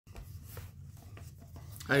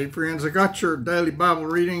Hey friends, I got your daily Bible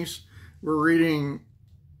readings. We're reading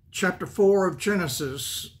chapter 4 of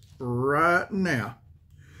Genesis right now.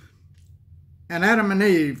 And Adam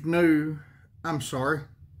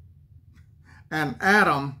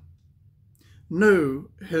knew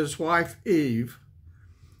his wife Eve,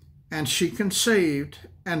 and she conceived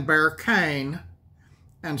and bare Cain,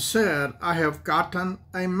 and said, I have gotten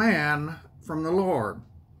a man from the Lord.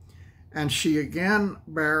 And she again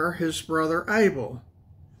bare his brother Abel.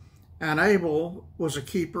 And Abel was a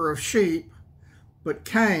keeper of sheep, but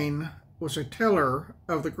Cain was a tiller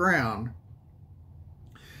of the ground.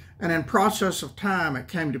 And in process of time it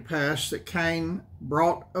came to pass that Cain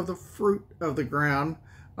brought of the fruit of the ground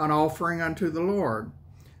an offering unto the Lord.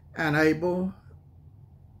 And Abel,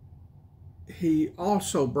 he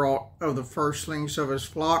also brought of the firstlings of his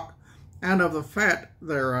flock and of the fat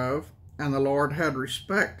thereof. And the Lord had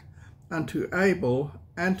respect unto Abel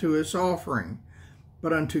and to his offering.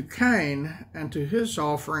 But unto Cain and to his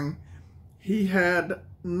offering he had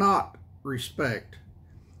not respect.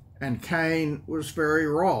 And Cain was very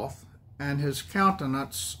wroth, and his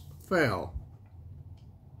countenance fell.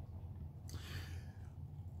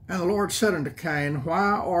 And the Lord said unto Cain, Why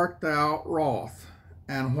art thou wroth?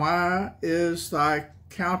 And why is thy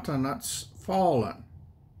countenance fallen?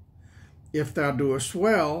 If thou doest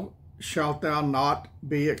well, shalt thou not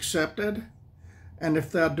be accepted? And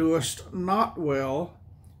if thou doest not well,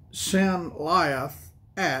 sin lieth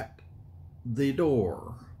at the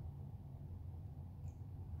door.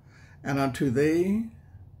 And unto thee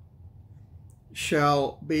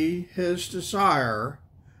shall be his desire,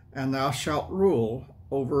 and thou shalt rule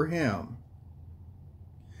over him.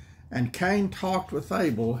 And Cain talked with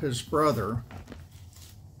Abel his brother.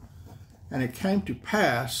 And it came to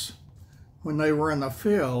pass, when they were in the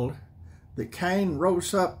field, that Cain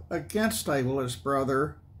rose up against Abel his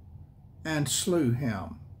brother, and slew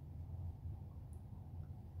him.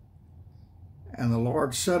 And the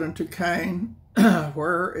Lord said unto Cain,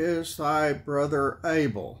 Where is thy brother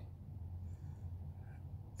Abel?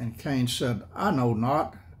 And Cain said, I know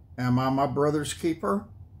not. Am I my brother's keeper?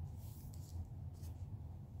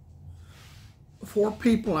 4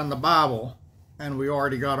 people in the Bible, and we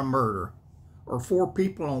already got a murder. Or 4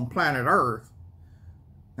 people on planet Earth,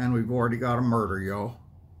 and we've already got a murder, y'all.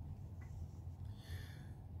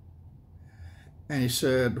 And he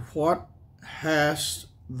said, What hast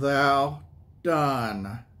thou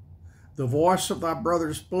done? The voice of thy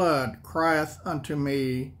brother's blood crieth unto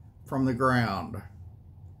me from the ground.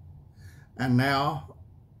 And now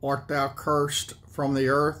art thou cursed from the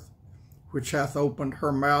earth, which hath opened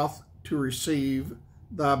her mouth to receive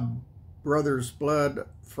thy brother's blood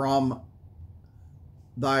from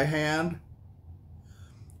thy hand.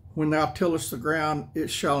 When thou tillest the ground, it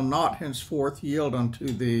shall not henceforth yield unto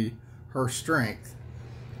thee her strength.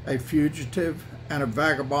 A fugitive and a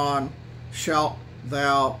vagabond shalt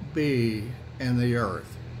thou be in the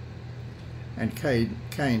earth. And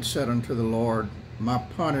Cain said unto the Lord, My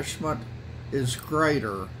punishment is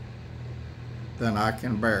greater than I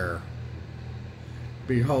can bear.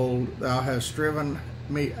 Behold, thou hast driven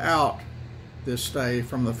me out this day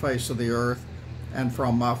from the face of the earth, and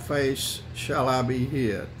from my face shall I be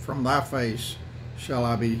hid. From thy face shall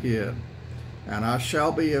I be hid. And I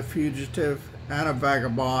shall be a fugitive and a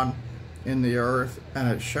vagabond in the earth,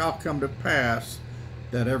 and it shall come to pass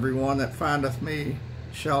that every one that findeth me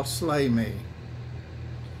shall slay me.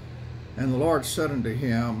 And the Lord said unto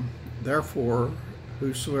him, Therefore,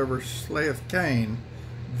 whosoever slayeth Cain,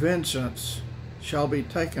 vengeance shall be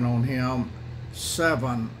taken on him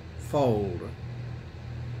 7-fold.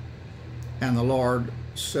 And the Lord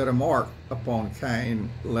set a mark upon Cain,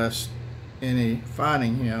 lest any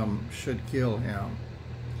finding him should kill him.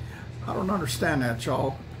 I don't understand that,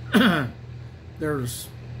 y'all. There's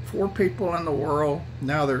 4 people in the world.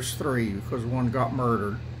 Now there's 3 because one got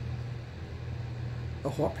murdered.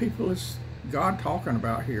 But what people is God talking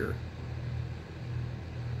about here?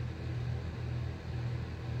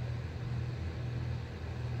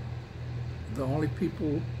 The only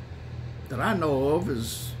people that I know of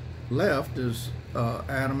is left is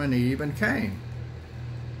Adam and Eve and Cain.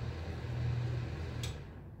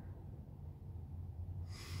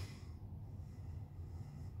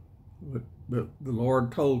 But the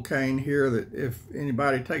Lord told Cain here that if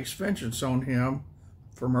anybody takes vengeance on him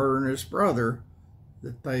for murdering his brother,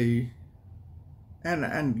 that they,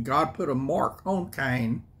 and God put a mark on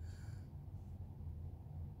Cain.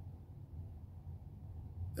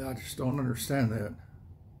 I just don't understand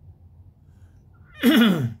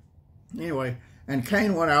that. Anyway, and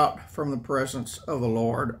Cain went out from the presence of the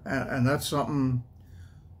Lord, and that's something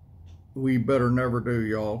we better never do,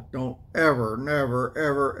 y'all. Don't ever, never,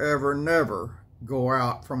 ever, ever, never go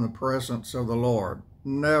out from the presence of the Lord.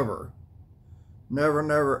 Never. Never,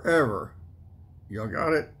 never, ever. Y'all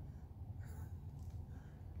got it?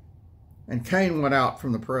 And Cain went out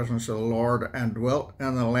from the presence of the Lord and dwelt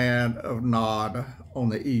in the land of Nod on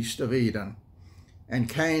the east of Eden. And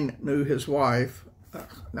Cain knew his wife.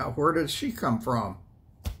 Now, where did she come from?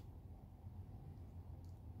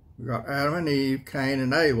 We got Adam and Eve, Cain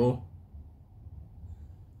and Abel.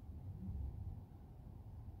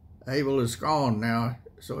 Abel is gone now,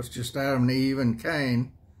 so it's just Adam and Eve and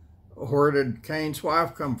Cain. Where did Cain's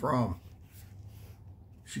wife come from?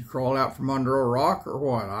 She crawled out from under a rock or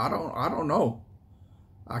what? I don't know.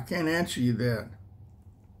 I can't answer you that.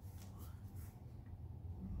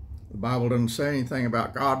 The Bible doesn't say anything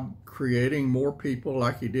about God creating more people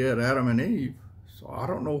like he did Adam and Eve. So I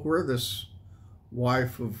don't know where this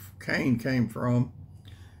wife of Cain came from.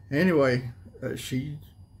 Anyway, she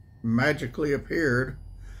magically appeared.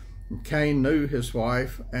 Cain knew his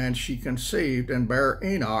wife, and she conceived and bare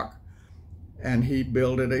Enoch. And he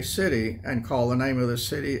builded a city and called the name of the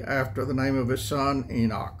city after the name of his son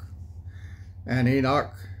Enoch. And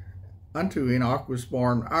unto Enoch was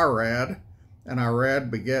born Arad, and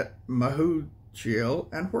Arad begat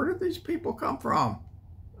Mahujael. And where did these people come from?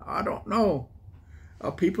 I don't know.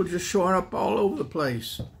 People just showing up all over the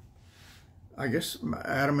place. I guess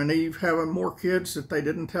Adam and Eve having more kids that they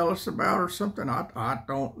didn't tell us about or something. I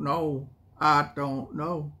don't know. I don't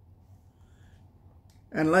know.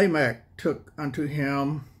 And Lamech took unto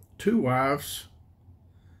him 2 wives.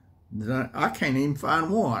 I can't even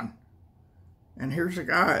find one. And here's a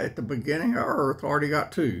guy at the beginning of earth already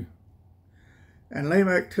got 2. And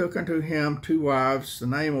Lamech took unto him 2 wives. The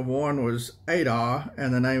name of one was Adah,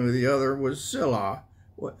 and the name of the other was Zillah.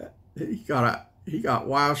 He got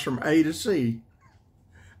wives from A to Z.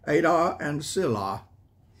 Adah and Zillah.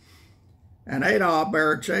 And Adah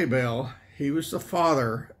bare Jabal. He was the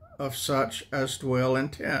father of such as dwell in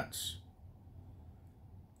tents,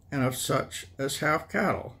 and of such as have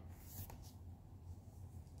cattle.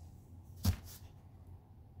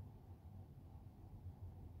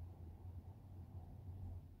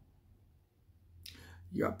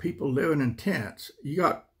 You got people living in tents. You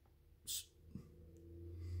got,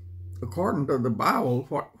 according to the Bible,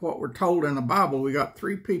 what we're told in the Bible, we got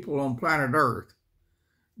 3 people on planet Earth.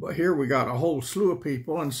 But here we got a whole slew of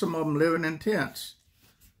people, and some of them living in tents.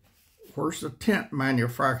 Where's the tent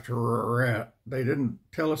manufacturer at? They didn't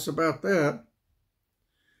tell us about that.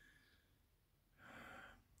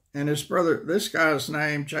 And his brother, this guy's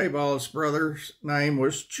name, Jabal's brother's name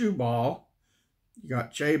was Jubal. You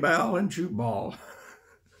got Jabal and Jubal.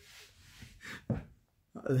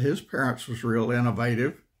 His parents was real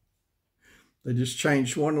innovative. They just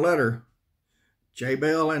changed one letter.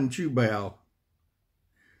 Jabal and Jubal.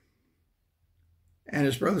 And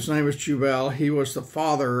his brother's name was Jubal. He was the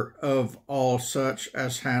father of all such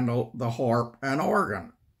as handle the harp and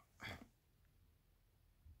organ.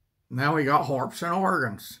 Now we got harps and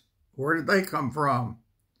organs. Where did they come from?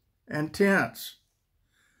 And tents.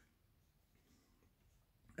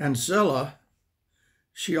 And Zillah,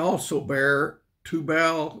 she also bare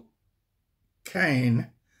Tubal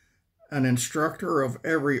Cain, an instructor of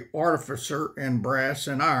every artificer in brass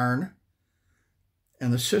and iron.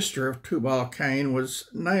 And the sister of Tubal Cain was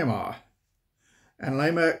Naamah. And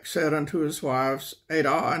Lamech said unto his wives,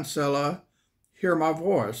 Adah and Zillah, hear my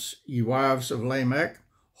voice, ye wives of Lamech,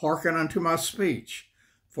 hearken unto my speech.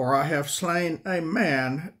 For I have slain a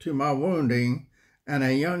man to my wounding, and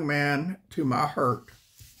a young man to my hurt.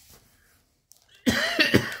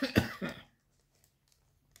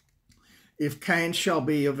 If Cain shall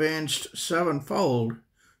be avenged 7-fold,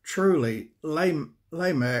 truly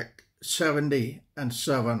Lamech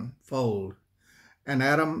 77-fold. And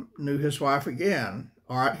Adam knew his wife again.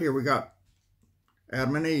 All right, here we got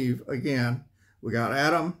Adam and Eve again. We got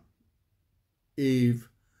Adam, Eve,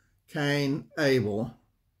 Cain, Abel.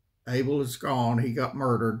 Abel is gone. He got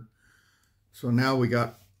murdered. So now we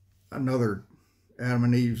got another Adam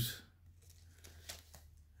and Eve's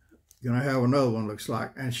going to have another one, looks like.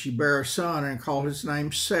 And she bare a son and called his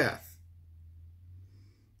name Seth.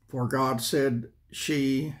 For God said,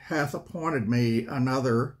 she hath appointed me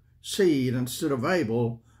another seed instead of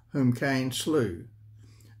Abel, whom Cain slew.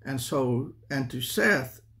 And to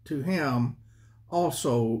Seth, to him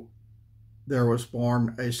also there was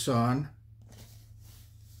born a son.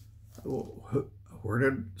 Where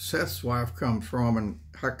did Seth's wife come from, and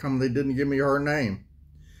how come they didn't give me her name?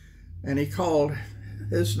 And he called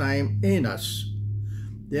his name Enos.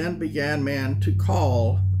 Then began men to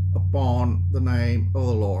call upon the name of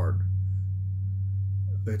the Lord.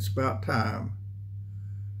 It's about time.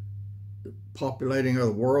 The populating of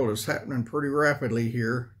the world is happening pretty rapidly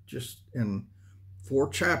here. Just in 4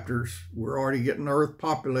 chapters, we're already getting the earth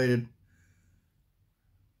populated.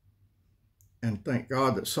 And thank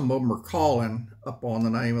God that some of them are calling upon the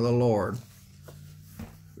name of the Lord.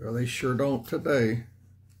 Well, they sure don't today.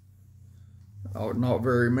 Oh, not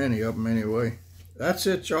very many of them anyway. That's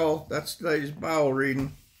it, y'all. That's today's Bible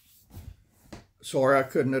reading. Sorry I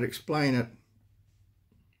couldn't explain it.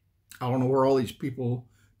 I don't know where all these people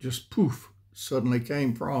just poof suddenly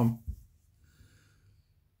came from.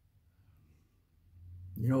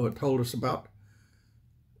 You know, it told us about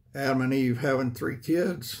Adam and Eve having 3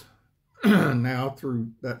 kids now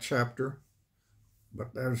through that chapter.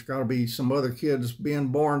 But there's got to be some other kids being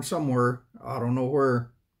born somewhere. I don't know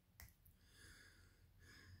where.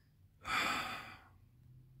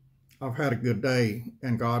 I've had a good day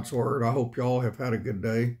in God's Word. I hope y'all have had a good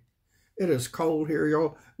day. It is cold here,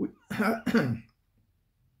 y'all. We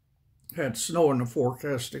had snow in the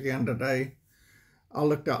forecast again today. I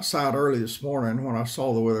looked outside early this morning when I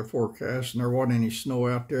saw the weather forecast, and there wasn't any snow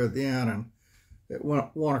out there then. And at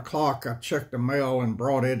 1 o'clock, I checked the mail and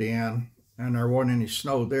brought it in, and there wasn't any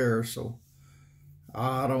snow there. So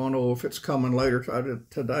I don't know if it's coming later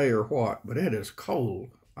today or what, but it is cold.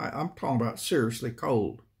 I'm talking about seriously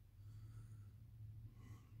cold.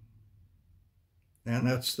 And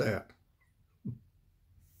that's that.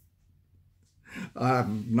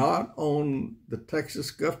 I'm not on the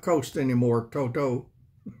Texas Gulf Coast anymore, Toto.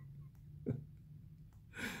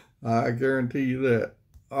 I guarantee you that.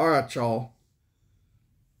 All right, y'all.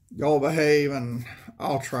 Y'all behave, and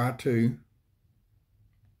I'll try to.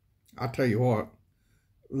 I tell you what,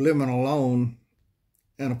 living alone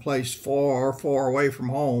in a place far, far away from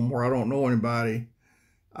home where I don't know anybody,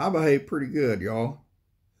 I behave pretty good, y'all.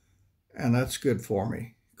 And that's good for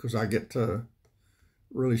me because I get to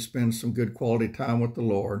really spend some good quality time with the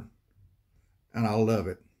Lord. And I love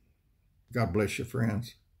it. God bless you,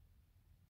 friends.